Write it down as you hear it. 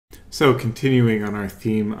So continuing on our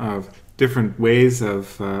theme of different ways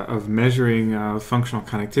of measuring functional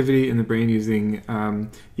connectivity in the brain using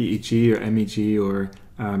EEG or MEG or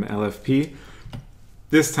LFP.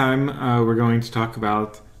 This time we're going to talk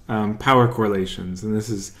about power correlations, and this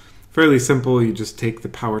is fairly simple. You just take the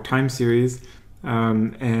power time series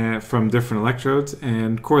from different electrodes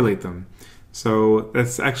and correlate them. So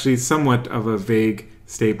that's actually somewhat of a vague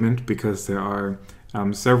statement because there are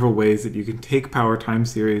several ways that you can take power time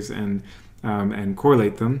series and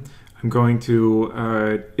correlate them. I'm going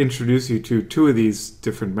to introduce you to two of these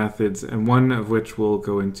different methods, and one of which we'll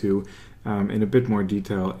go into in a bit more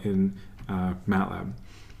detail in MATLAB.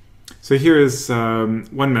 So here is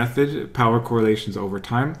one method, power correlations over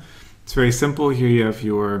time. It's very simple. Here you have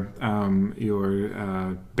your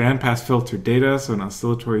bandpass filter data, so an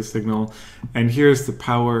oscillatory signal, and here's the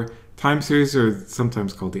power time series, or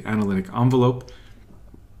sometimes called the analytic envelope,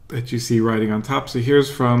 that you see writing on top. So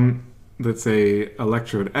here's from, let's say,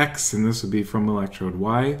 electrode X, and this would be from electrode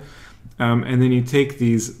Y. And then you take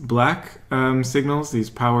these black signals, these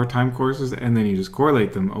power time courses, and then you just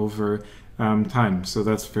correlate them over time. So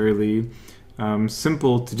that's fairly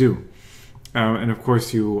simple to do. And of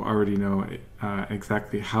course, you already know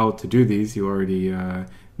exactly how to do these. You already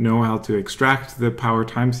know how to extract the power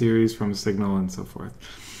time series from a signal and so forth.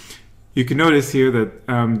 You can notice here that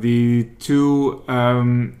the two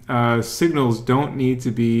signals don't need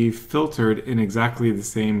to be filtered in exactly the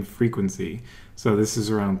same frequency. So this is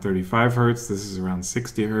around 35 Hertz, this is around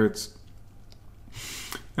 60 Hertz.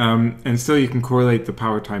 And still you can correlate the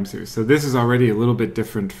power time series. So this is already a little bit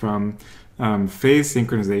different from phase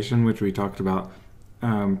synchronization, which we talked about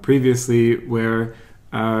previously, where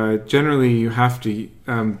generally you have to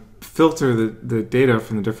filter the data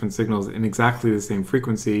from the different signals in exactly the same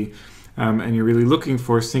frequency, and you're really looking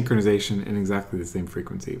for synchronization in exactly the same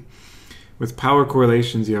frequency. With power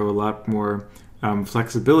correlations, you have a lot more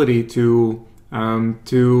flexibility to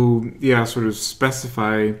sort of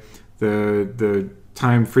specify the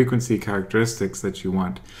time frequency characteristics that you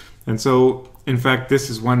want. And so, in fact, this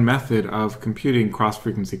is one method of computing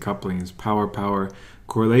cross-frequency coupling, is power-power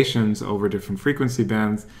correlations over different frequency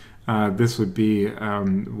bands. This would be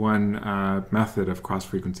one method of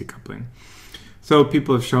cross-frequency coupling. So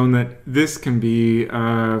people have shown that this can be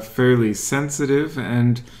fairly sensitive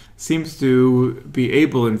and seems to be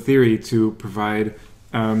able, in theory, to provide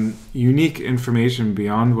unique information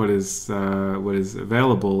beyond what is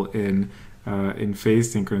available in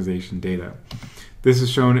phase synchronization data. This is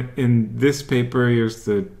shown in this paper. Here's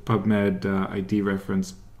the PubMed ID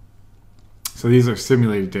reference. So these are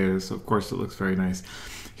simulated data, so of course it looks very nice.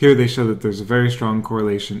 Here they show that there's a very strong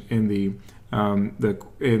correlation in the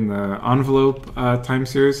envelope time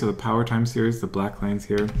series, so the power time series, the black lines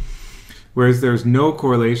here. Whereas there's no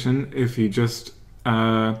correlation if you just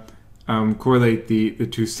correlate the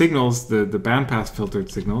two signals, the bandpass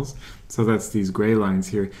filtered signals. So that's these gray lines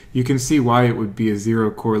here. You can see why it would be a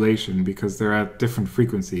zero correlation, because they're at different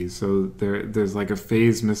frequencies. So there's like a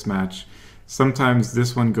phase mismatch. Sometimes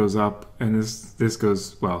this one goes up and this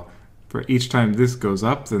goes, well, for each time this goes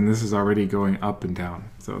up, then this is already going up and down.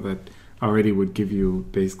 So that already would give you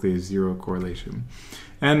basically a zero correlation.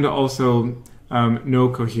 And also no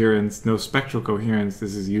coherence, no spectral coherence.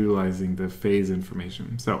 This is utilizing the phase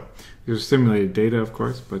information. So these are simulated data, of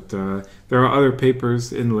course, but there are other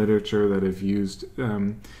papers in literature that have used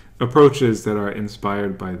approaches that are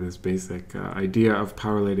inspired by this basic idea of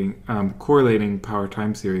correlating power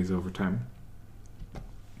time series over time.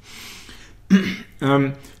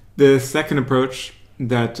 The second approach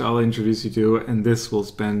that I'll introduce you to, and this we'll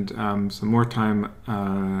spend some more time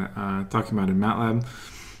talking about in MATLAB.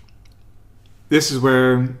 This is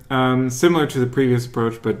where, similar to the previous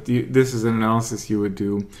approach, but this is an analysis you would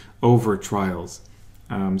do over trials.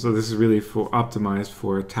 So this is really optimized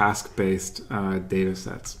for task-based data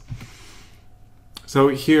sets. So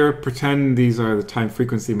here, pretend these are the time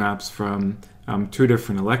frequency maps from two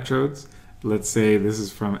different electrodes. Let's say this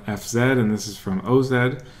is from FZ and this is from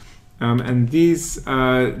OZ. And these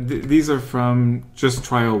are from just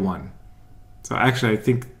trial one. So actually, I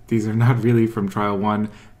think these are not really from trial one,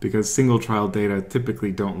 because single trial data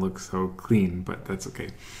typically don't look so clean, but that's okay.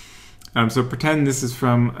 So pretend this is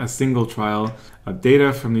from a single trial of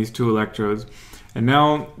data from these two electrodes. And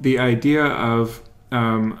now the idea of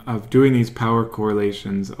doing these power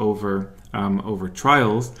correlations over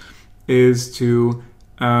trials is to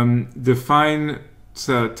define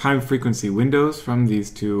time frequency windows from these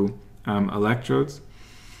two electrodes.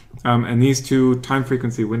 And these two time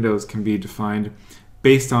frequency windows can be defined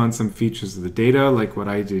based on some features of the data, like what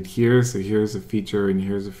I did here. So here's a feature and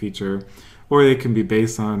here's a feature. Or they can be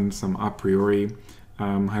based on some a priori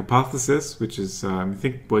hypothesis, which is, I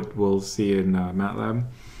think, what we'll see in MATLAB.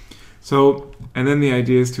 So, and then the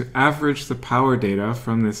idea is to average the power data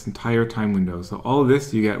from this entire time window. So all of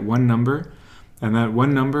this, you get one number, and that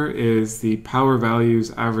one number is the power values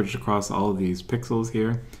averaged across all of these pixels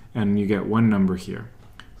here, and you get one number here.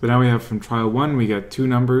 So now we have from trial 1, we get two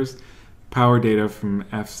numbers, power data from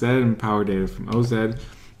FZ and power data from OZ.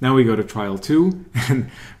 Now we go to trial 2, and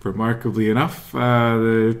remarkably enough,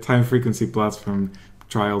 the time frequency plots from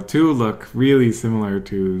trial 2 look really similar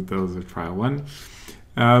to those of trial 1.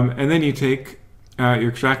 And then you you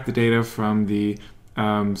extract the data from the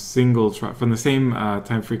from the same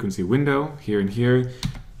time frequency window here and here,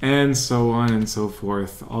 and so on and so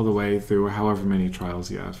forth, all the way through however many trials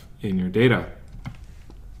you have in your data.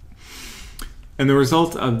 And the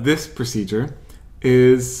result of this procedure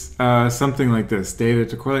is something like this, data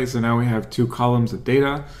to correlate. So now we have two columns of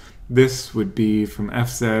data. This would be from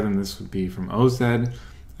FZ and this would be from OZ.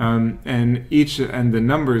 And the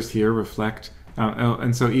numbers here reflect,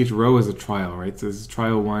 and so each row is a trial, right? So this is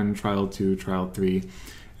trial 1, trial 2, trial 3.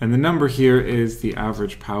 And the number here is the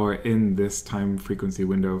average power in this time frequency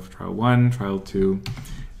window for trial 1, trial 2,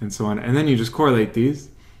 and so on. And then you just correlate these.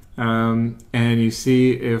 And you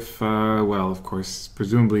see if, well, of course,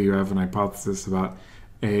 presumably you have an hypothesis about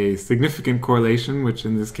a significant correlation, which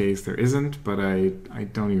in this case there isn't, but I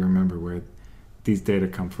don't even remember where these data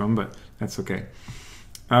come from, but that's okay.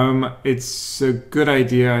 It's a good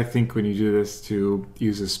idea, I think, when you do this to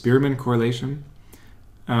use a Spearman correlation,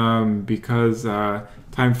 because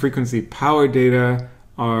time frequency power data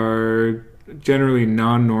are generally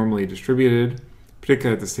non-normally distributed,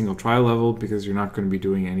 particularly at the single trial level, because you're not going to be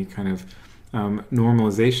doing any kind of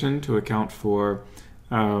normalization to account for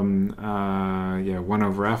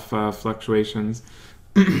 1/f fluctuations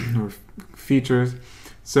or features.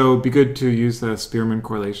 So it'd be good to use the Spearman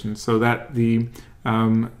correlation so that the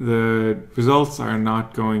results are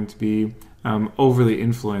not going to be overly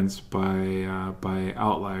influenced by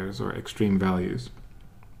outliers or extreme values.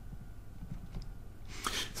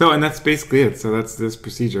 So, and that's basically it. So that's this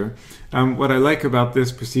procedure. What I like about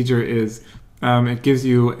this procedure is it gives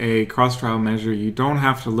you a cross-trial measure. You don't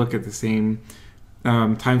have to look at the same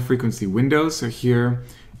time frequency windows. So here,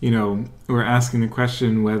 we're asking the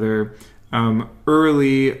question whether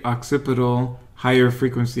early occipital higher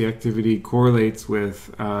frequency activity correlates with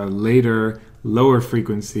later lower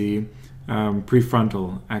frequency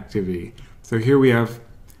prefrontal activity. So here we have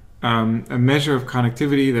a measure of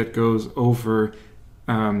connectivity that goes over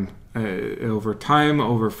time,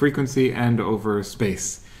 over frequency, and over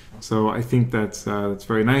space. So I think that's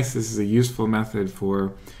very nice. This is a useful method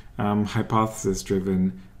for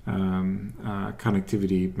hypothesis-driven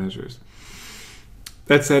connectivity measures.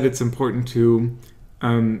 That said, it's important to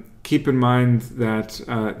keep in mind that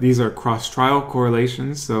these are cross-trial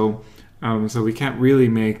correlations, so we can't really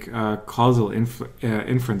make causal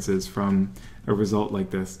inferences from a result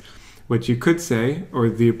like this. What you could say, or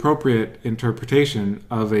the appropriate interpretation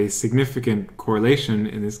of a significant correlation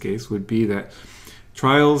in this case, would be that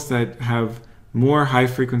trials that have more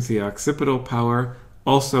high-frequency occipital power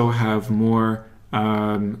also have more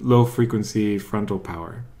low-frequency frontal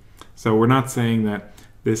power. So we're not saying that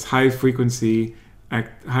this higher frequency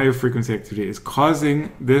activity is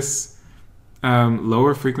causing this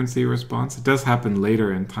lower frequency response. It does happen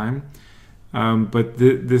later in time, but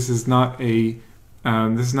this is not a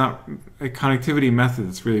connectivity method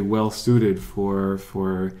that's really well suited for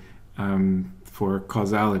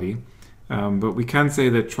causality. But we can say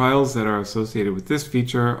that trials that are associated with this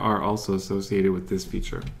feature are also associated with this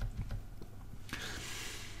feature.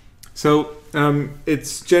 So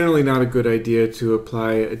it's generally not a good idea to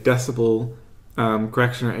apply a decibel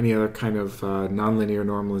correction or any other kind of nonlinear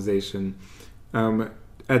normalization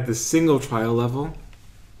at the single trial level.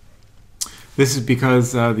 This is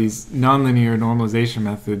because these nonlinear normalization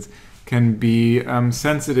methods can be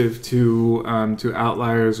sensitive to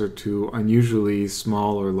outliers or to unusually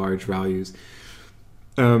small or large values.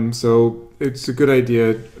 So it's a good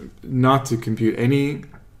idea not to compute any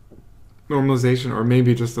normalization, or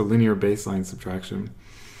maybe just a linear baseline subtraction.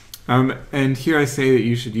 And here I say that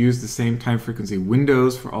you should use the same time frequency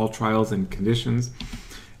windows for all trials and conditions.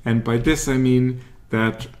 And by this I mean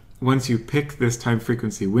that once you pick this time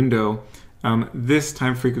frequency window, this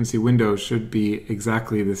time frequency window should be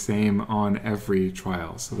exactly the same on every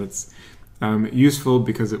trial. So that's useful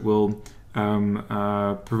because it will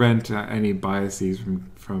prevent any biases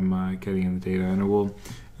from getting in the data, and it will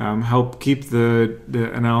help keep the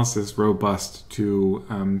analysis robust to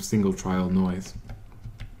single trial noise.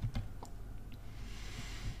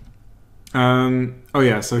 Oh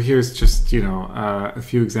yeah, so here's just a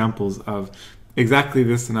few examples of exactly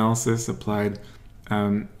this analysis applied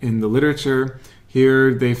in the literature.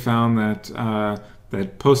 Here they found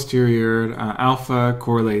that posterior alpha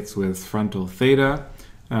correlates with frontal theta,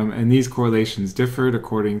 and these correlations differed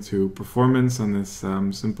according to performance on this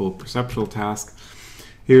simple perceptual task.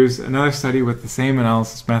 Here's another study with the same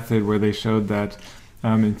analysis method where they showed that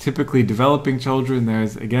in typically developing children,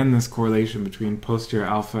 there's again this correlation between posterior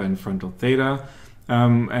alpha and frontal theta,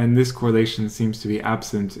 and this correlation seems to be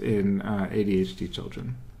absent in ADHD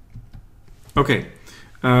children. Okay,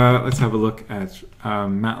 let's have a look at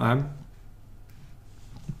MATLAB.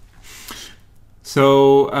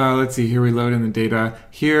 So let's see, here we load in the data.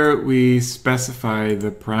 Here we specify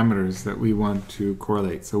the parameters that we want to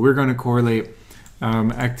correlate. So we're going to correlate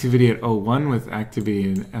activity at O1 with activity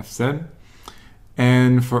in FZ.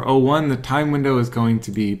 And for O1, the time window is going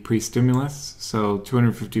to be pre-stimulus, so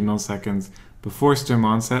 250 milliseconds before stim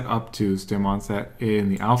onset up to stim onset in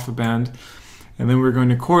the alpha band. And then we're going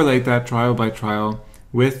to correlate that trial by trial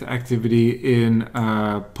with activity in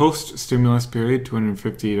post-stimulus period,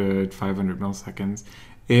 250 to 500 milliseconds,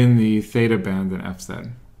 in the theta band in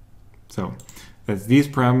FZ. So that's these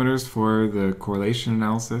parameters for the correlation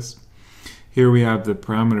analysis. Here we have the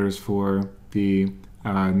parameters for the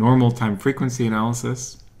normal time frequency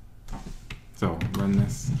analysis. So run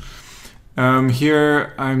this.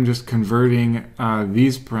 Here I'm just converting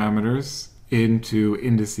these parameters into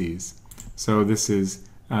indices. So this is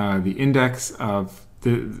the index of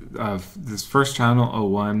this first channel,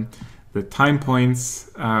 O1, the time points,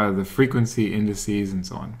 the frequency indices, and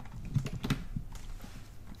so on.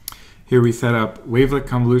 Here we set up wavelet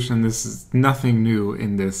convolution. This is nothing new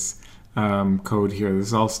in this code here. This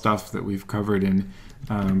is all stuff that we've covered in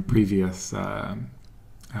previous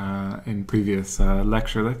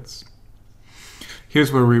lecturelets.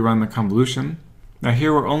 Here's where we run the convolution. Now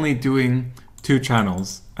here we're only doing 2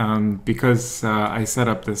 channels because I set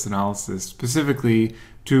up this analysis specifically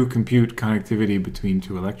to compute connectivity between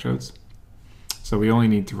 2 electrodes. So we only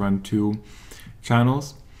need to run 2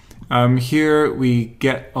 channels. Here we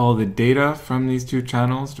get all the data from these 2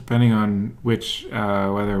 channels depending on which,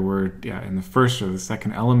 whether we're in the first or the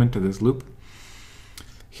second element of this loop.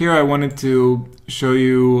 Here I wanted to show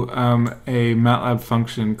you a MATLAB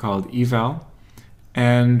function called eval.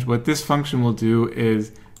 And what this function will do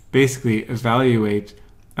is basically evaluate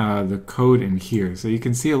the code in here. So you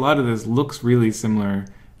can see a lot of this looks really similar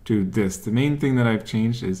to this. The main thing that I've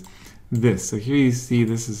changed is this. So here you see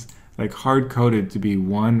this is like hard-coded to be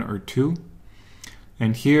 1 or 2.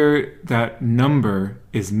 And here that number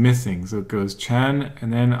is missing. So it goes chan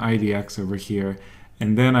and then IDX over here.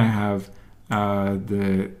 And then I have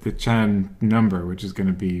the chan number, which is going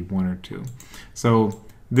to be 1 or 2. So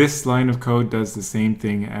this line of code does the same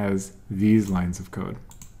thing as these lines of code.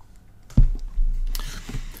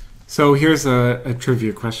 So here's a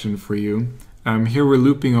trivia question for you. Here we're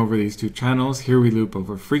looping over these 2 channels. Here we loop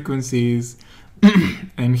over frequencies.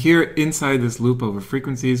 And here inside this loop over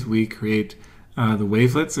frequencies, we create the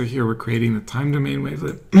wavelet. So here we're creating the time domain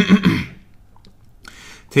wavelet,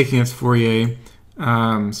 taking its Fourier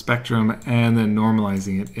spectrum and then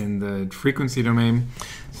normalizing it in the frequency domain.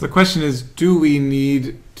 So the question is, do we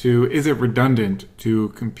need to, is it redundant to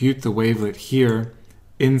compute the wavelet here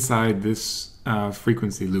inside this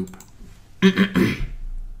frequency loop?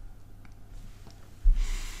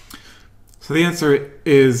 So the answer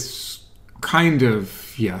is kind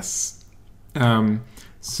of yes. All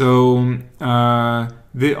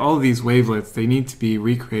these wavelets, they need to be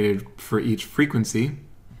recreated for each frequency.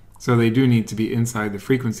 So they do need to be inside the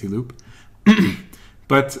frequency loop.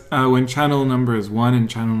 But when channel number is 1 and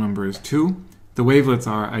channel number is 2, the wavelets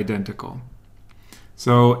are identical.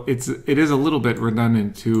 So it is a little bit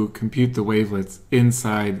redundant to compute the wavelets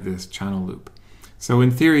inside this channel loop. So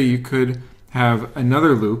in theory, you could have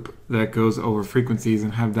another loop that goes over frequencies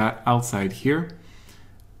and have that outside here,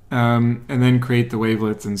 and then create the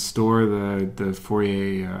wavelets and store the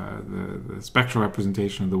Fourier, the spectral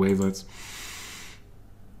representation of the wavelets.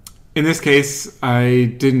 In this case,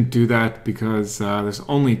 I didn't do that because there's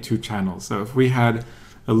only 2 channels. So if we had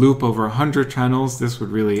a loop over 100 channels, this would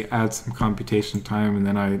really add some computation time, and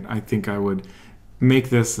then I think I would make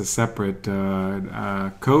this a separate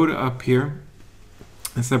code up here,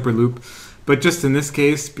 a separate loop. But just in this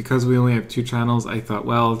case, because we only have 2 channels, I thought,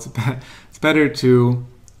 well, it's better to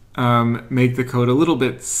make the code a little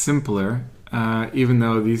bit simpler, even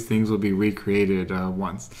though these things will be recreated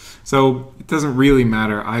once. So it doesn't really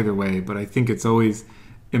matter either way, but I think it's always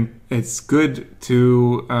it's good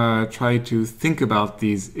to try to think about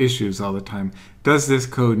these issues all the time. Does this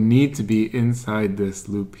code need to be inside this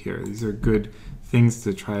loop here? These are good things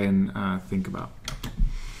to try and think about.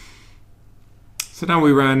 So now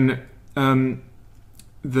we run the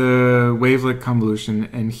wavelet convolution,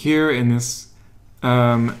 and here in this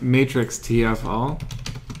matrix TF all,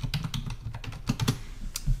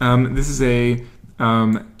 this is a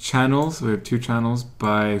channel, so we have two channels,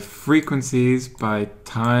 by frequencies, by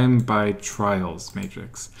time, by trials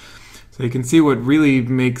matrix. So you can see what really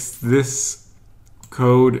makes this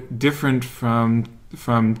code different from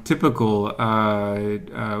typical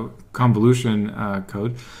convolution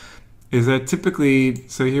code is that typically,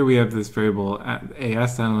 so here we have this variable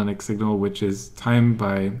AS, analytic signal, which is time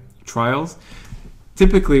by trials.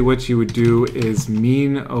 Typically what you would do is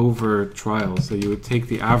mean over trials, so you would take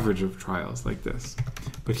the average of trials like this.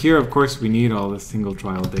 But here, of course, we need all the single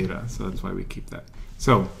trial data, so that's why we keep that.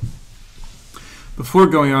 So before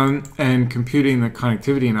going on and computing the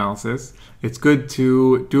connectivity analysis, it's good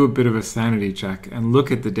to do a bit of a sanity check and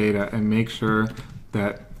look at the data and make sure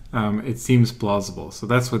that it seems plausible. So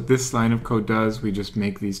that's what this line of code does. We just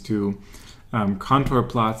make these two contour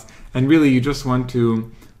plots, and really you just want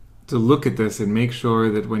to look at this and make sure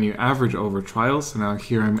that when you average over trials, so now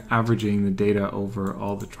here I'm averaging the data over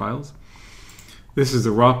all the trials. This is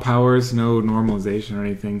the raw powers, no normalization or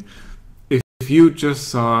anything. If you just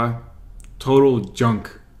saw total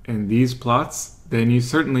junk in these plots, then you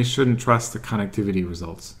certainly shouldn't trust the connectivity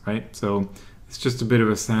results, right? So it's just a bit of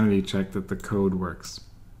a sanity check that the code works.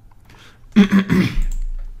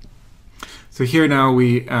 So here now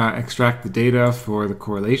we extract the data for the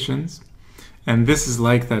correlations. And this is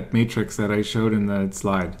like that matrix that I showed in the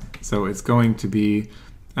slide. So it's going to be,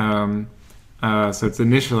 so it's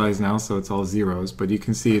initialized now, so it's all zeros. But you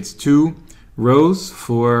can see it's 2 rows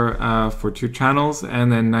for 2 channels,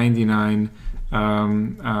 and then 99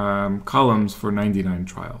 columns for 99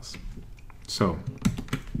 trials. So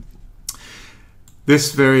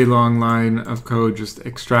this very long line of code just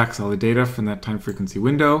extracts all the data from that time frequency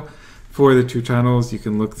window. For the 2 channels, you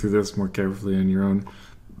can look through this more carefully on your own.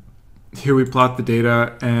 Here we plot the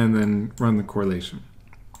data and then run the correlation.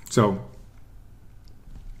 So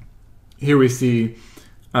here we see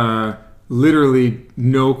literally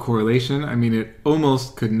no correlation. I mean, it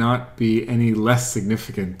almost could not be any less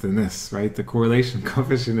significant than this, right? The correlation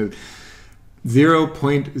coefficient is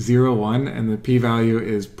 0.01 and the p-value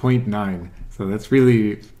is 0.9. So that's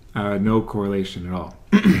really no correlation at all.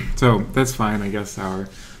 So that's fine. I guess our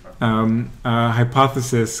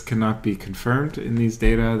hypothesis cannot be confirmed in these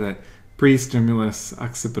data that pre-stimulus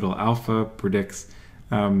occipital alpha predicts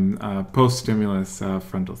post-stimulus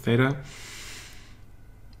frontal theta.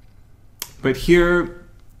 But here,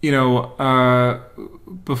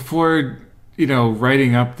 before,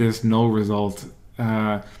 writing up this null result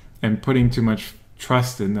and putting too much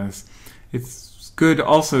trust in this, it's good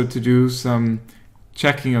also to do some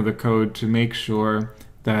checking of the code to make sure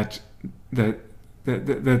that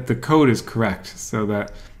the code is correct, so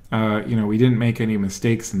that we didn't make any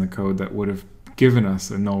mistakes in the code that would have given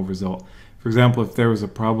us a null result. For example, if there was a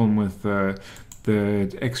problem with the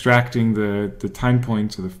extracting the time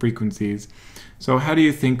points or the frequencies, so how do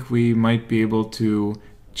you think we might be able to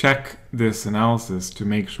check this analysis to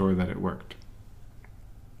make sure that it worked?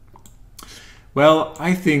 Well,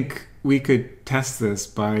 I think we could test this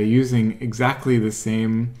by using exactly the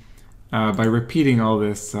same, by repeating all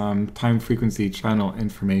this time frequency channel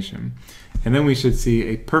information. And then we should see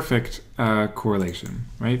a perfect correlation,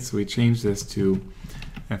 right? So we change this to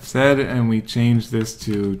FZ, and we change this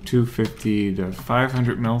to 250 to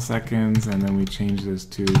 500 milliseconds, and then we change this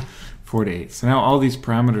to 4 to 8. So now all these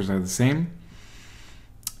parameters are the same.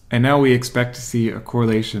 And now we expect to see a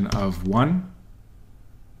correlation of 1,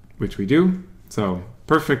 which we do. So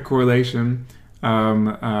perfect correlation,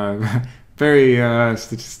 very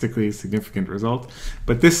statistically significant result.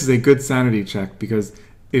 But this is a good sanity check, because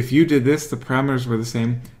if you did this, the parameters were the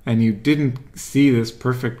same, and you didn't see this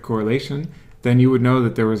perfect correlation, then you would know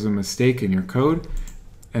that there was a mistake in your code,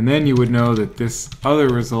 and then you would know that this other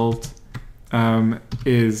result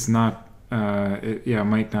is not,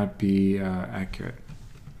 might not be accurate.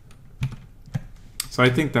 So I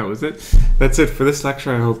think that was it. That's it for this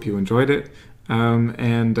lecture. I hope you enjoyed it.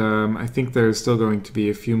 I think there's still going to be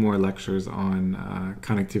a few more lectures on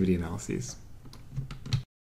connectivity analyses.